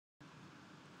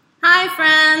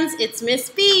friends, it's Miss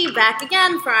B back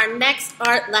again for our next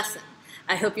art lesson.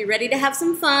 I hope you're ready to have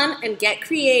some fun and get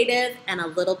creative and a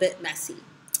little bit messy.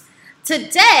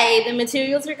 Today, the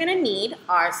materials you're going to need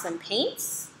are some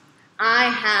paints. I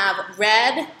have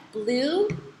red, blue,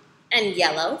 and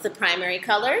yellow, the primary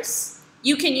colors.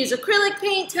 You can use acrylic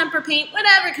paint, tempera paint,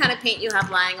 whatever kind of paint you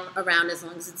have lying around as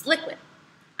long as it's liquid.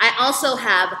 I also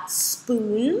have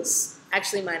spoons.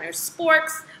 Actually, mine are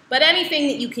sporks, but anything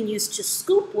that you can use to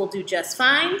scoop will do just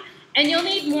fine. And you'll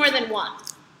need more than one.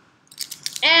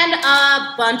 And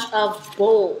a bunch of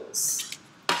bowls.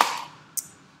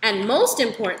 And most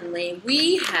importantly,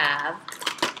 we have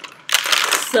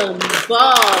some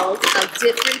balls of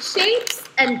different shapes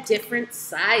and different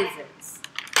sizes.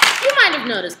 You might have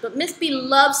noticed, but Miss B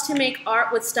loves to make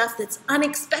art with stuff that's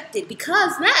unexpected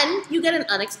because then you get an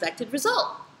unexpected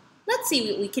result. Let's see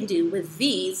what we can do with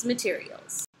these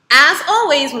materials. As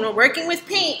always, when we're working with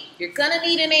paint, you're gonna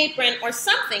need an apron or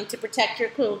something to protect your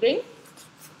clothing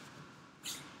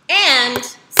and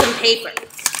some paper.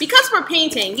 Because we're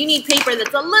painting, you need paper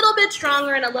that's a little bit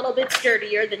stronger and a little bit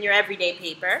sturdier than your everyday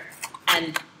paper.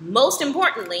 And most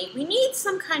importantly, we need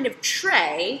some kind of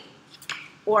tray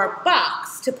or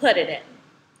box to put it in.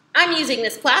 I'm using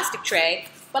this plastic tray,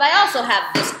 but I also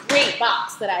have this great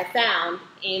box that I found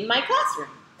in my classroom.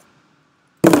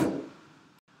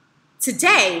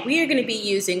 Today, we are going to be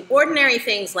using ordinary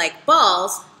things like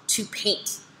balls to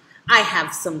paint. I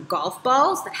have some golf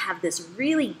balls that have this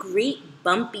really great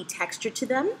bumpy texture to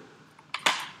them.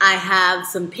 I have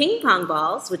some ping pong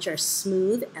balls, which are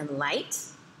smooth and light.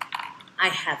 I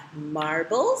have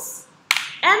marbles.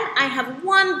 And I have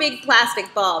one big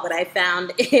plastic ball that I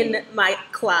found in my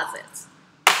closet.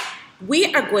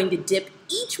 We are going to dip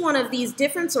each one of these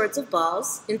different sorts of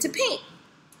balls into paint.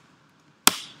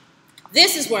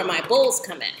 This is where my bowls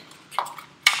come in.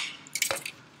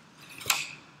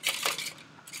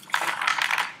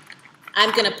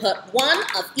 I'm going to put one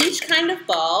of each kind of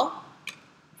ball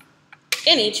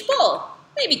in each bowl,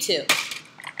 maybe two.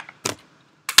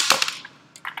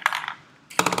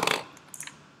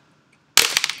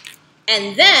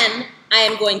 And then I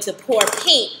am going to pour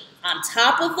paint on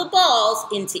top of the balls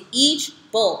into each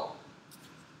bowl.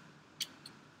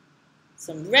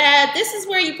 Some red. This is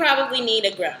where you probably need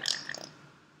a grown-up.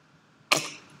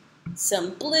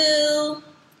 Some blue.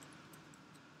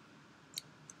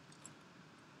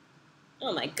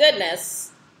 Oh my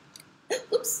goodness.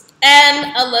 Oops.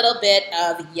 And a little bit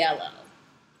of yellow.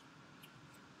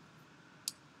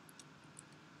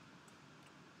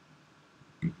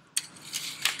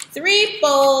 Three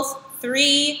bowls,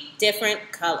 three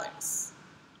different colors.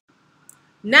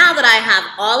 Now that I have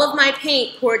all of my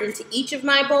paint poured into each of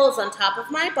my bowls on top of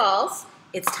my balls,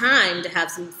 it's time to have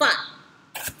some fun.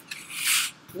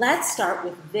 Let's start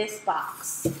with this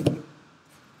box.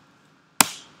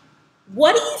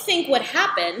 What do you think would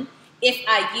happen if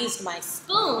I used my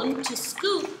spoon to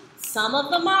scoop some of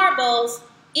the marbles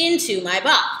into my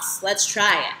box? Let's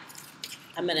try it.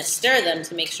 I'm going to stir them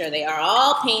to make sure they are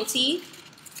all painty.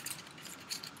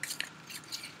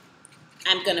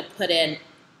 I'm going to put in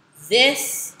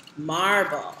this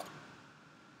marble.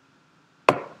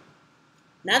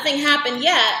 Nothing happened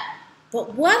yet,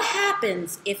 but what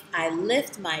happens if I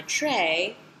lift my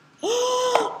tray?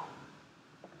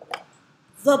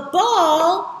 The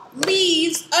ball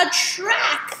leaves a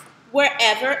track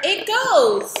wherever it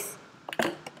goes.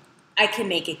 I can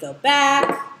make it go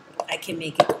back. I can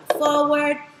make it go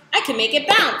forward. I can make it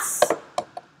bounce.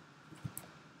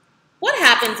 What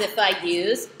happens if I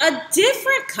use a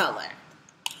different color?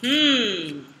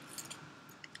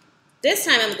 This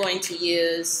time I'm going to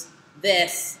use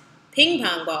this ping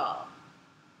pong ball.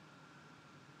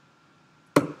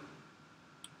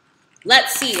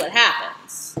 Let's see what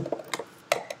happens.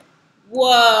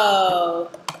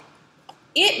 Whoa!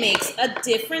 It makes a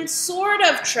different sort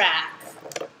of track.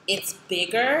 It's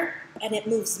bigger and it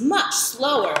moves much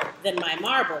slower than my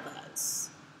marble does.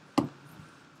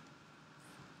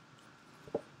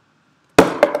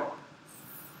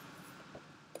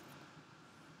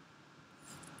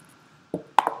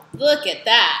 Look at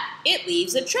that. It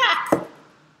leaves a track.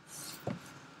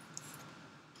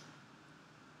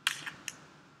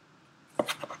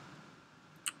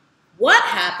 What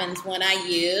happens when I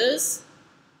use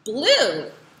blue?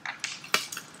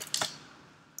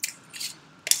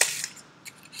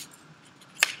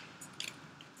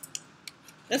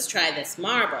 Let's try this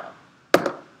marble.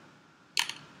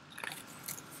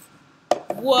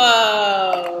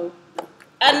 Whoa!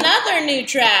 Another new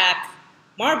track.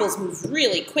 Marbles move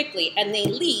really quickly and they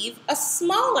leave a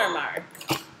smaller mark.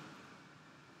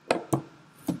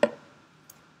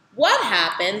 What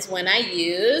happens when I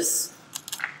use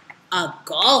A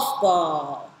golf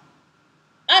ball.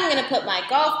 I'm going to put my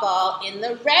golf ball in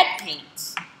the red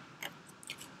paint.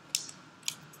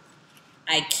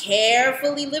 I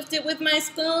carefully lift it with my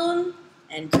spoon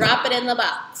and drop it in the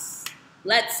box.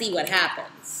 Let's see what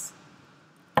happens.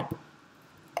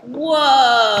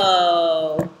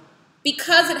 Whoa!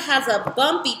 Because it has a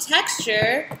bumpy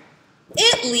texture,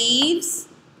 it leaves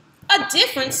a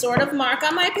different sort of mark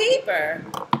on my paper.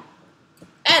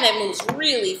 And it moves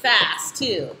really fast,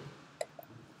 too.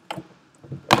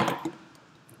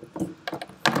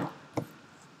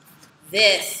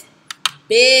 This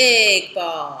big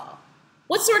ball.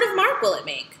 What sort of mark will it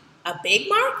make? A big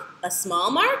mark? A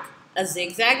small mark? A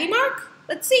zigzaggy mark?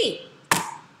 Let's see.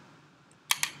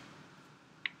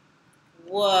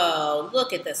 Whoa,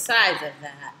 look at the size of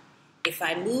that. If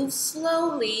I move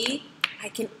slowly, I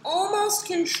can almost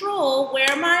control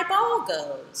where my ball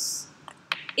goes.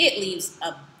 It leaves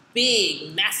a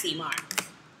big, messy mark.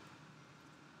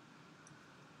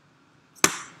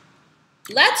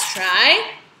 Let's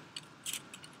try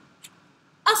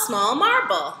a small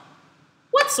marble.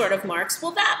 What sort of marks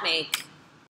will that make?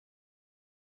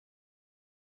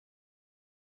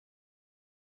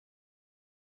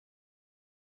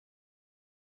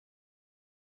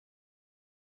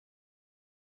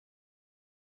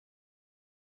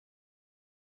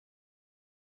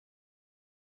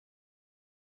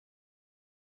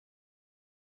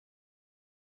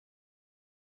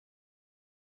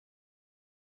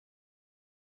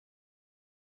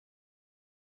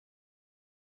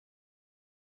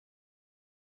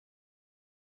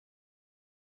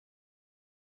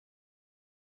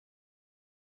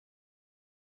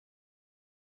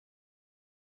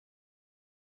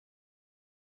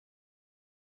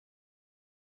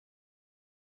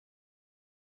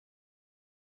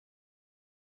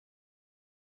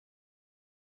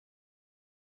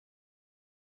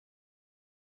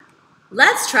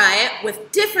 Let's try it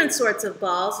with different sorts of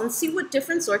balls and see what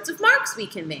different sorts of marks we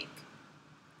can make.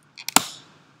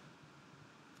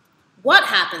 What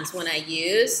happens when I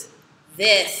use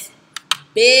this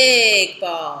big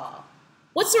ball?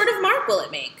 What sort of mark will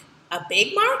it make? A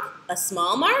big mark? A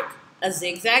small mark? A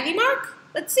zigzaggy mark?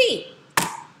 Let's see.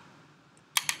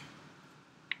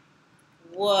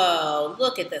 Whoa,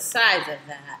 look at the size of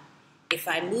that. If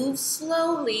I move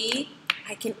slowly,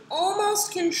 I can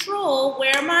almost control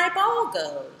where my ball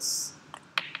goes.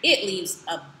 It leaves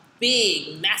a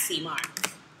big, messy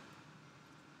mark.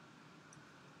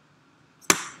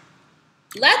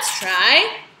 Let's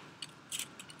try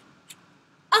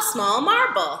a small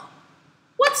marble.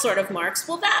 What sort of marks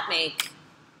will that make?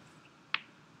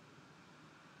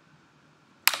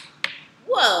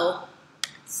 Whoa,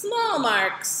 small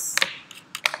marks.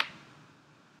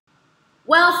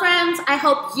 Well, friends, I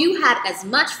hope you had as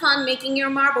much fun making your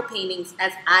marble paintings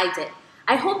as I did.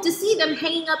 I hope to see them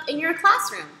hanging up in your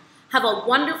classroom. Have a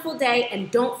wonderful day, and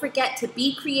don't forget to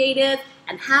be creative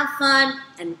and have fun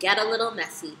and get a little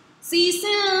messy. See you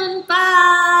soon.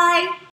 Bye.